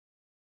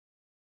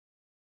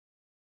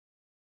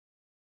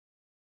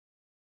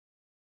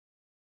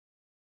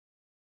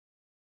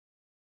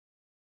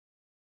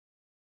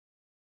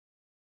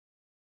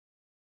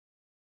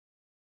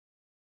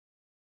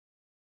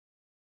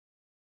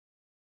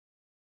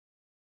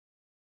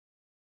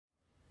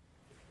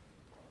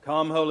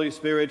Come, Holy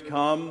Spirit,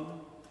 come.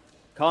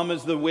 Come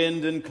as the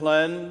wind and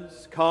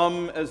cleanse.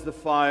 Come as the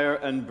fire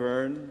and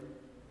burn.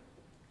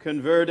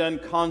 Convert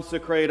and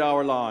consecrate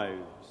our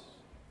lives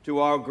to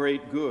our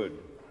great good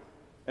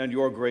and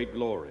your great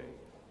glory.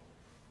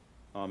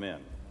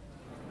 Amen.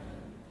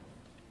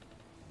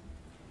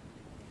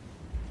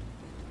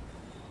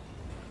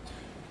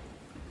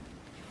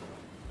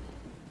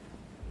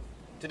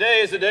 Today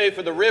is a day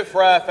for the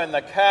riffraff and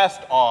the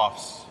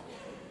cast-offs.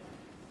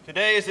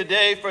 Today is a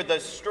day for the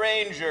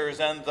strangers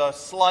and the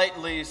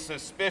slightly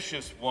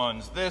suspicious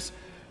ones. This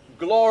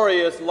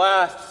glorious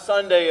last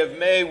Sunday of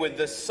May with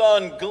the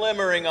sun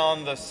glimmering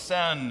on the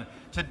Seine.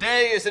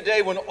 Today is a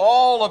day when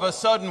all of a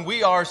sudden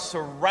we are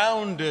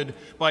surrounded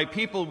by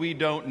people we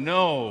don't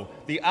know.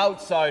 The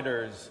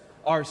outsiders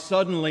are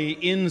suddenly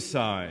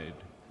inside.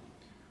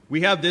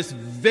 We have this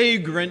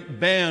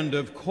vagrant band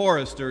of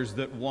choristers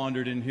that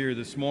wandered in here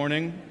this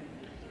morning.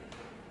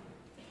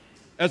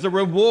 As a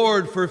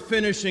reward for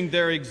finishing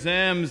their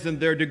exams and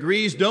their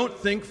degrees, don't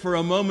think for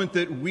a moment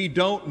that we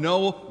don't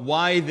know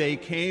why they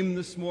came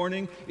this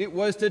morning. It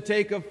was to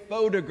take a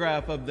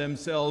photograph of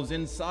themselves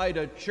inside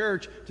a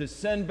church to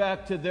send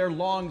back to their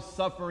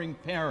long-suffering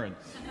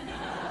parents.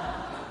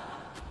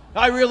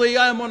 I really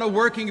am on a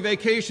working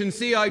vacation.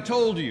 See, I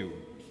told you.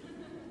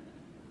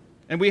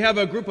 And we have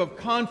a group of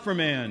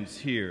confirmands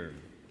here,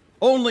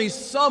 only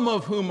some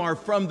of whom are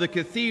from the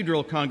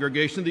cathedral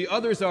congregation. The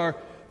others are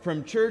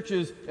from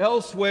churches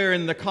elsewhere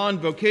in the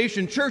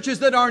convocation, churches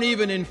that aren't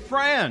even in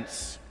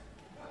France.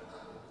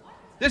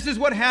 This is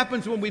what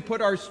happens when we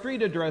put our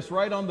street address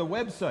right on the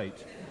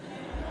website.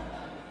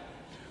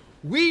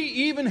 We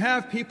even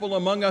have people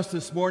among us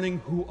this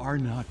morning who are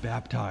not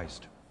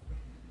baptized.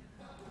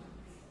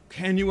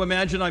 Can you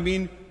imagine? I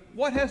mean,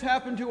 what has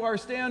happened to our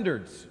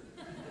standards?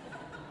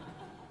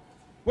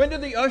 When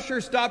did the usher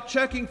stop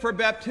checking for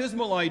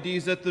baptismal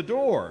IDs at the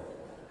door?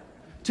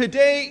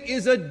 Today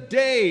is a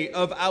day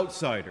of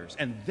outsiders,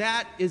 and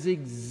that is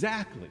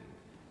exactly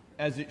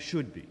as it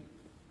should be.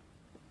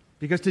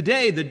 Because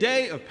today, the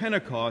day of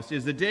Pentecost,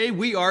 is the day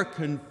we are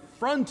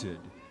confronted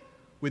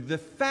with the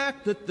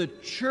fact that the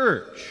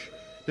church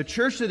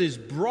that is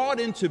brought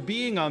into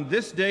being on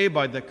this day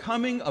by the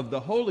coming of the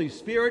Holy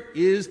Spirit,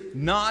 is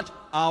not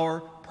our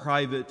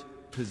private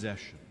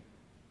possession.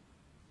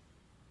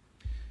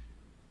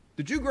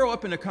 Did you grow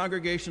up in a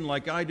congregation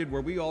like I did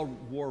where we all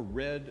wore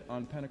red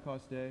on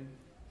Pentecost Day?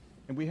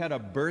 And we had a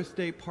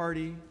birthday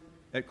party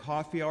at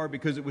coffee hour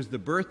because it was the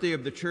birthday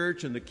of the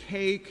church, and the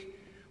cake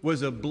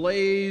was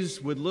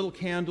ablaze with little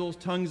candles,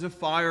 tongues of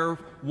fire,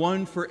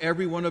 one for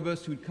every one of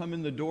us who'd come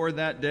in the door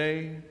that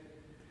day.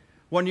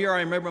 One year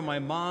I remember my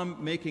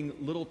mom making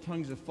little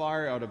tongues of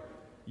fire out of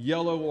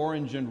yellow,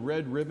 orange, and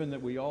red ribbon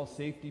that we all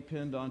safety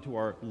pinned onto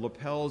our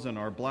lapels and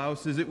our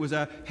blouses. It was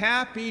a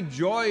happy,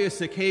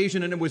 joyous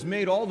occasion, and it was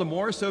made all the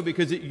more so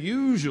because it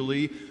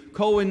usually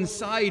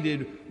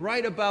coincided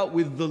right about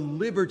with the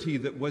liberty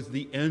that was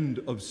the end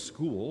of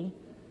school.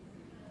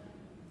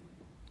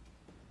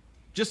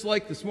 Just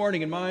like this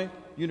morning in my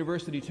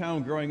university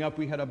town growing up,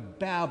 we had a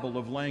babble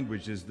of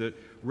languages that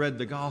read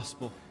the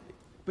gospel.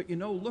 But you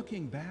know,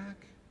 looking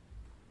back,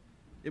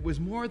 it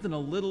was more than a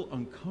little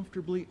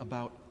uncomfortably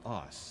about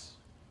us.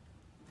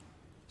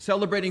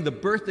 Celebrating the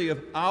birthday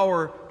of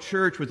our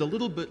church was a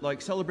little bit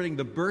like celebrating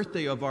the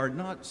birthday of our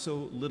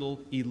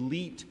not-so-little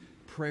elite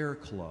prayer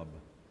club.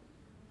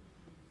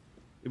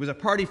 It was a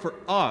party for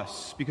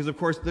us because, of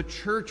course, the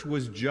church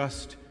was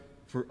just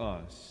for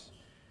us.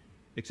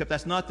 Except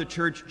that's not the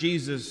church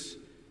Jesus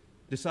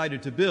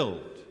decided to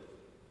build.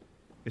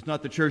 It's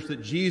not the church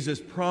that Jesus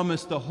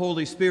promised the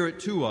Holy Spirit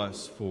to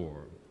us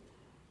for.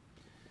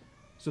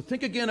 So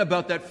think again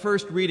about that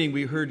first reading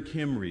we heard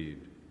Kim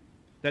read.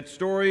 That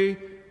story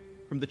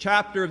from the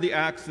chapter of the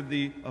Acts of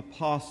the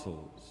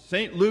Apostles.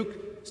 St.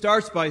 Luke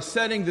starts by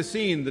setting the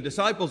scene. The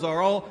disciples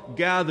are all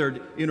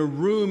gathered in a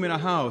room in a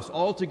house,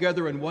 all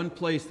together in one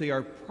place. They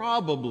are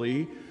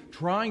probably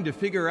trying to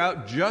figure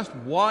out just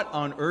what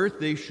on earth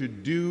they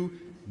should do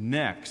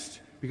next,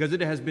 because it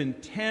has been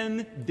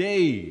 10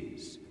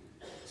 days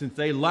since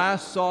they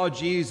last saw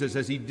Jesus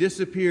as he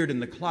disappeared in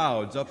the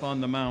clouds up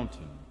on the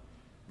mountain.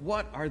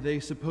 What are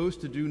they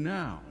supposed to do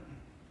now?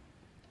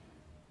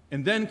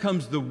 And then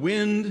comes the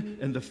wind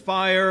and the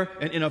fire,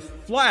 and in a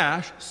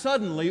flash,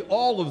 suddenly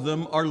all of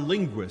them are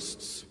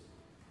linguists.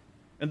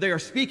 And they are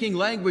speaking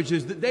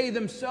languages that they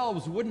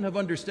themselves wouldn't have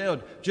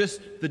understood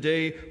just the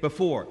day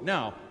before.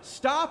 Now,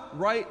 stop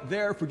right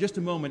there for just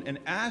a moment and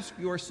ask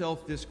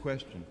yourself this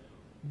question.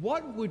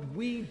 What would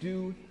we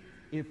do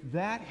if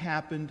that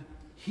happened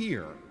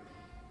here?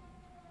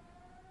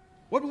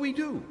 What would we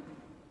do?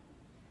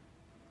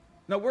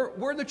 Now,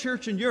 we're the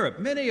church in Europe.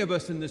 Many of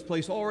us in this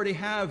place already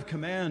have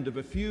command of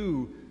a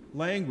few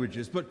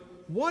languages. But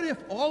what if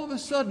all of a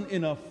sudden,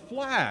 in a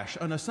flash,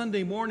 on a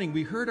Sunday morning,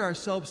 we heard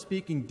ourselves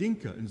speaking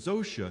Dinka and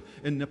Xhosa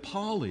and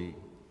Nepali,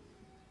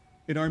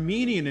 in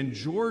Armenian and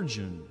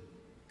Georgian?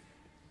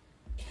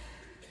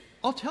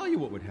 I'll tell you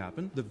what would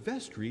happen. The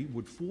vestry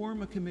would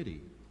form a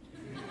committee.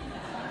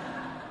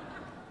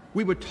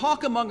 We would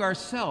talk among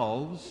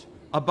ourselves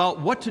about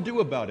what to do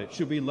about it.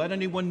 Should we let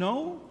anyone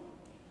know?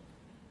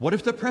 What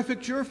if the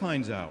prefecture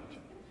finds out?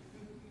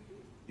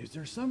 Is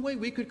there some way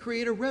we could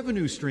create a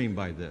revenue stream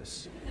by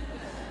this?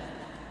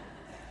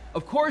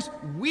 Of course,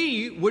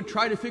 we would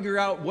try to figure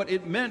out what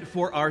it meant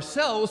for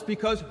ourselves,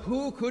 because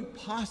who could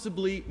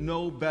possibly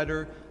know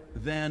better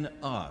than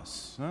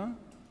us? Huh?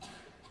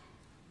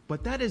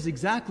 But that is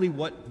exactly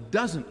what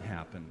doesn't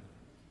happen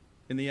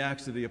in the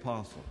Acts of the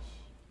Apostles.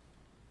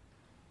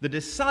 The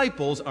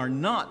disciples are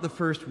not the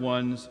first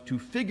ones to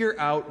figure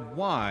out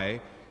why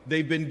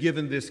they've been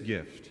given this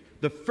gift.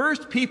 The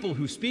first people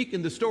who speak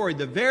in the story,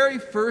 the very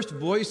first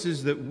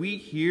voices that we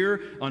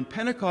hear on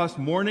Pentecost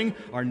morning,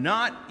 are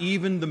not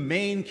even the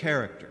main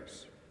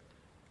characters.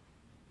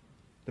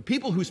 The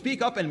people who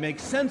speak up and make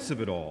sense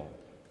of it all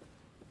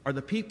are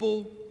the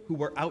people who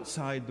were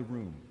outside the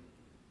room.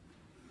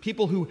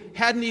 People who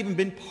hadn't even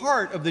been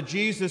part of the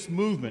Jesus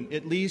movement,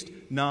 at least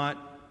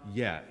not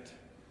yet.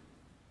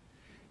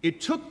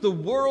 It took the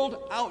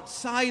world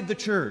outside the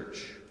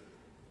church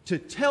to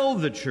tell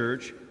the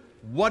church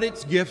what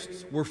its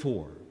gifts were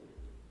for.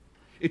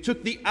 It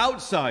took the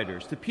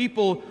outsiders, the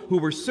people who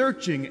were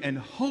searching and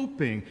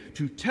hoping,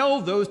 to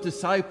tell those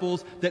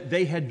disciples that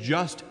they had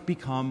just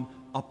become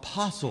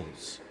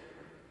apostles.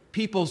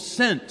 People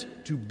sent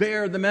to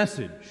bear the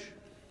message.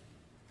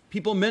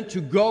 People meant to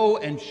go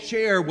and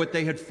share what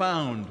they had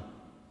found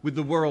with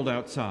the world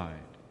outside.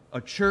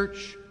 A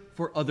church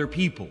for other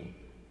people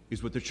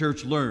is what the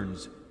church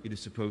learns it is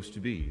supposed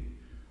to be.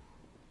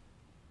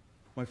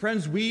 My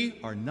friends, we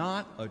are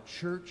not a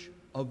church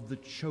of the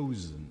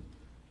chosen.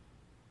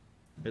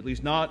 At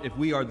least not if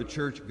we are the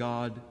church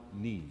God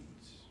needs.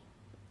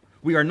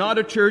 We are not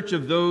a church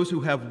of those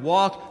who have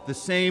walked the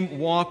same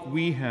walk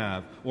we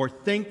have, or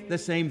think the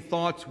same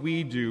thoughts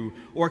we do,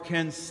 or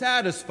can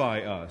satisfy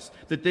us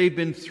that they've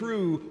been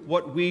through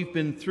what we've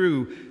been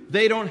through.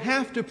 They don't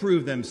have to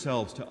prove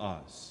themselves to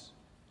us.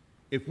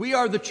 If we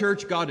are the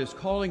church God is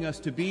calling us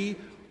to be,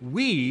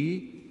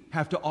 we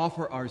have to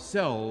offer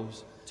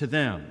ourselves to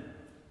them.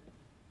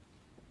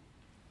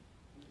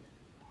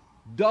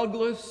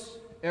 Douglas,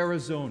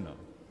 Arizona,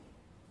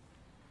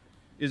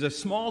 is a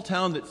small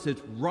town that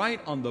sits right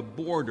on the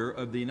border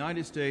of the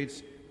United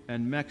States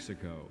and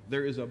Mexico.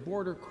 There is a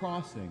border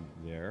crossing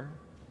there.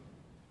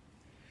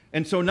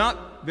 And so,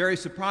 not very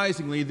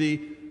surprisingly,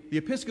 the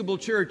Episcopal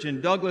Church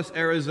in Douglas,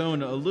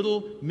 Arizona, a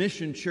little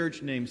mission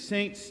church named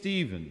St.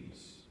 Stephen's,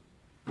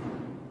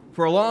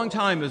 for a long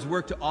time has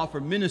worked to offer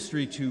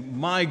ministry to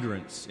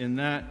migrants in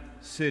that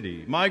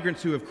city.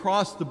 Migrants who have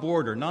crossed the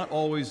border, not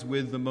always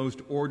with the most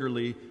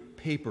orderly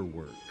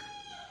paperwork.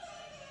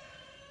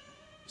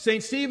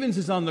 St. Stephen's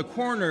is on the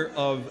corner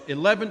of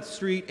 11th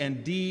Street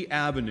and D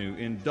Avenue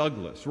in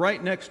Douglas,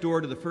 right next door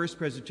to the First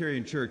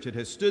Presbyterian Church. It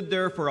has stood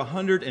there for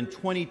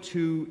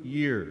 122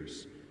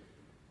 years.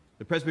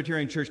 The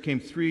Presbyterian Church came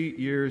 3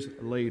 years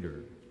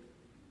later.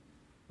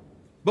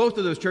 Both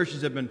of those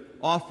churches have been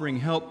offering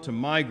help to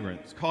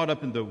migrants caught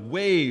up in the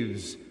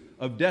waves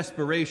of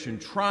desperation,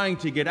 trying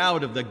to get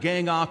out of the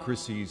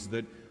gangocracies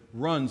that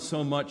run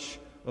so much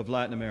of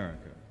Latin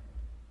America.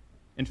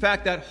 In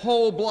fact, that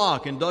whole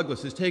block in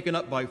Douglas is taken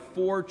up by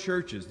 4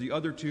 churches. The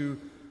other 2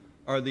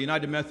 are the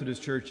United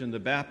Methodist Church and the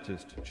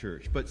Baptist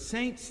Church. But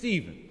St.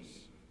 Stephen's,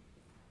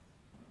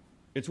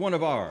 it's one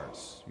of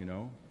ours, you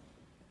know.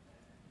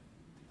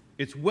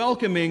 It's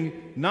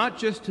welcoming not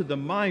just to the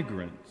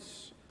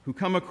migrants who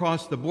come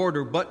across the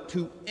border, but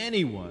to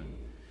anyone.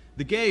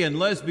 The gay and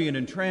lesbian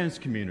and trans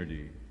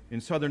community in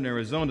southern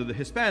Arizona, the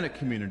Hispanic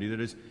community that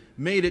has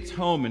made its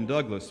home in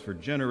Douglas for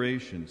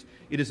generations.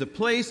 It is a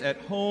place at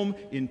home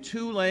in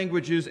 2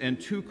 languages and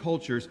 2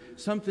 cultures,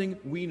 something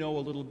we know a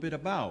little bit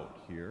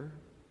about here.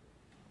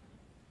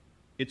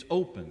 It's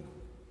open.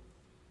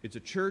 It's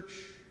a church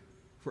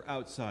for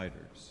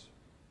outsiders.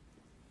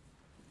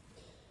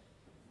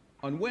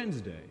 On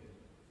Wednesday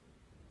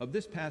of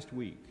this past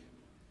week,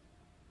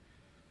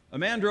 a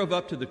man drove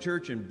up to the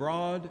church in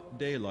broad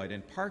daylight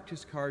and parked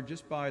his car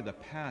just by the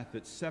path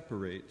that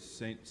separates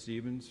St.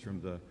 Stephen's from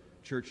the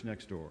church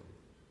next door.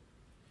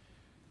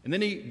 And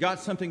then he got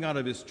something out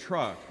of his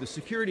truck. The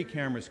security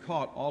cameras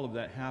caught all of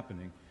that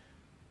happening,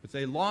 but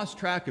they lost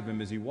track of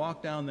him as he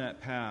walked down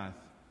that path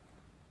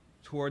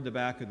toward the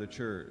back of the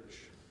church.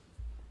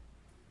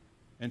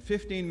 And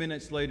 15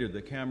 minutes later,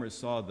 the cameras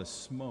saw the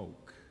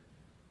smoke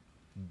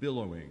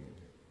billowing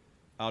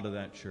out of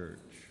that church.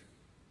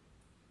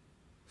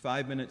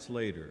 5 minutes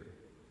later,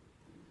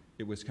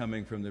 it was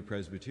coming from the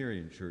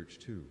Presbyterian Church,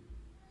 too.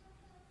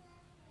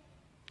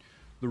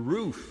 The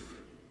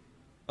roof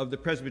of the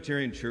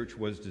Presbyterian Church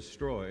was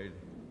destroyed,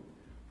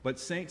 but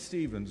St.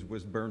 Stephen's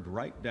was burned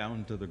right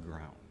down to the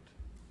ground.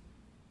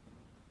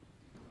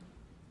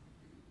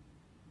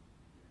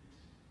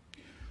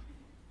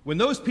 When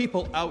those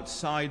people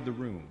outside the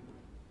room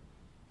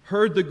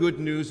heard the good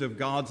news of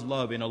God's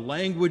love in a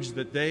language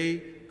that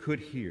they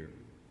could hear,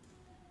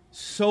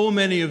 so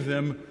many of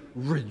them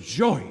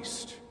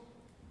rejoiced.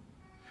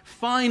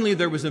 Finally,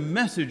 there was a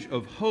message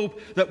of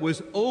hope that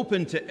was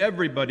open to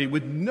everybody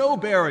with no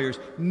barriers,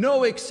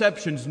 no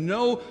exceptions,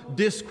 no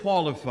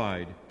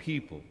disqualified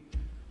people.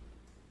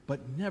 But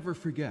never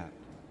forget,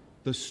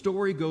 the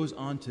story goes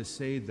on to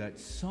say that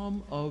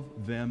some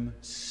of them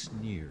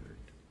sneered.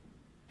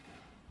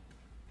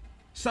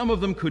 Some of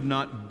them could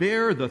not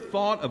bear the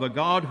thought of a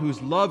God whose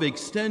love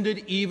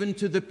extended even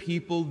to the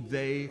people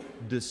they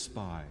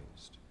despised,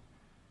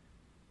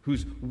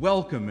 whose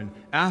welcome and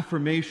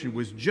affirmation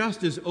was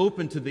just as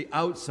open to the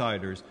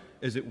outsiders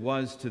as it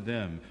was to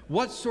them.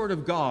 What sort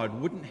of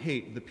God wouldn't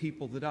hate the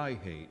people that I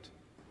hate?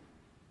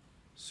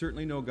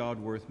 Certainly no God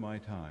worth my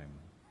time.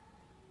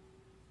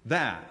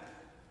 That,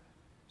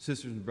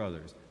 sisters and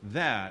brothers,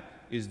 that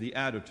is the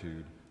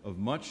attitude of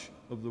much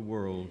of the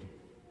world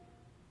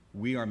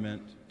we are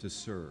meant to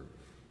serve.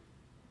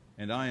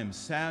 And I am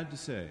sad to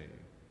say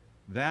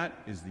that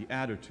is the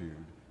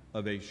attitude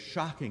of a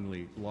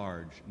shockingly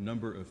large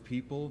number of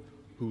people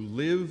who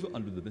live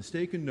under the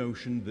mistaken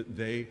notion that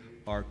they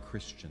are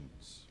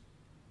Christians.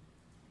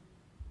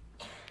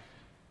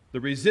 The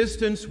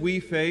resistance we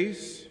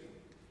face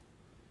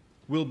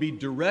will be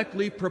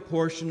directly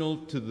proportional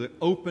to the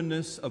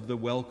openness of the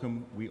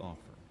welcome we offer.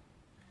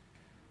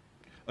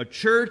 A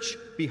church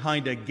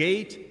behind a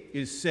gate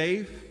is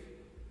safe.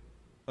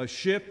 A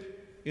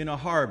ship in a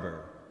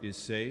harbor is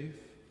safe,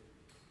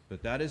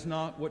 but that is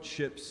not what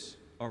ships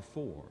are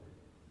for.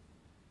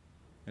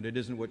 And it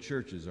isn't what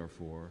churches are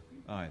for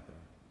either.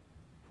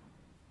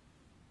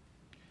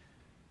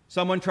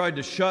 Someone tried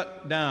to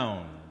shut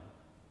down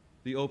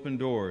the open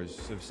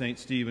doors of St.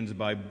 Stephen's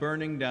by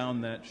burning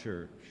down that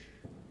church.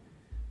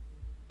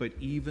 But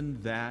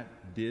even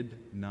that did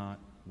not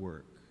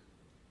work.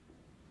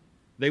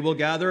 They will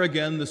gather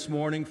again this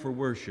morning for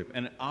worship,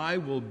 and I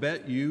will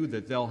bet you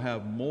that they'll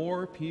have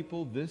more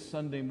people this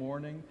Sunday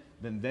morning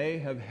than they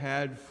have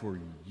had for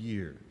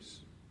years.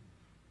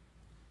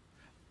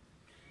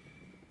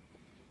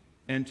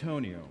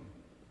 Antonio,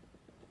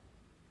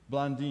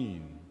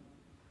 Blondine,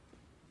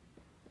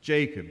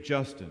 Jacob,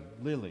 Justin,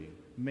 Lily,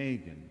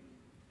 Megan,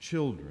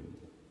 children.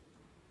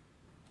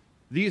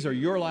 These are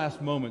your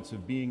last moments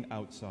of being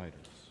outsiders.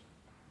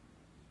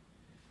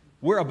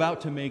 We're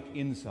about to make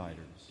insiders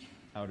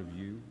out of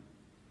you.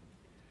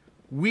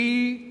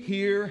 We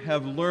here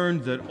have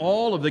learned that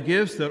all of the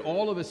gifts that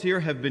all of us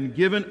here have been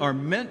given are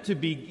meant to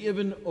be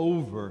given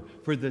over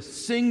for the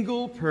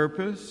single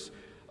purpose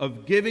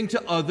of giving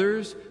to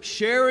others,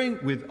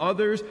 sharing with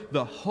others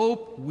the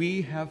hope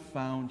we have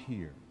found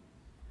here.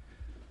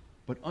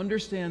 But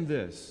understand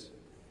this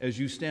as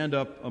you stand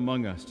up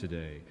among us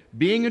today.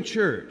 Being a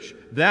church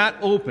that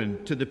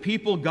open to the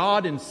people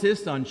God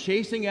insists on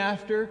chasing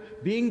after,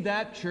 being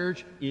that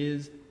church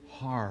is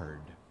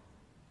hard.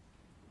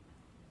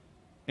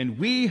 And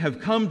we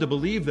have come to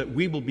believe that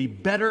we will be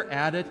better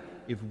at it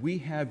if we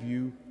have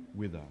you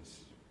with us.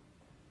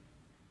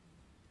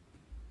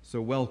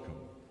 So welcome.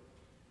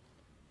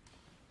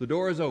 The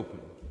door is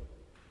open.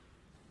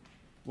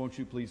 Won't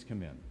you please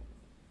come in?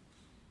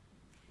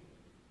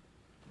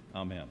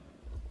 Amen.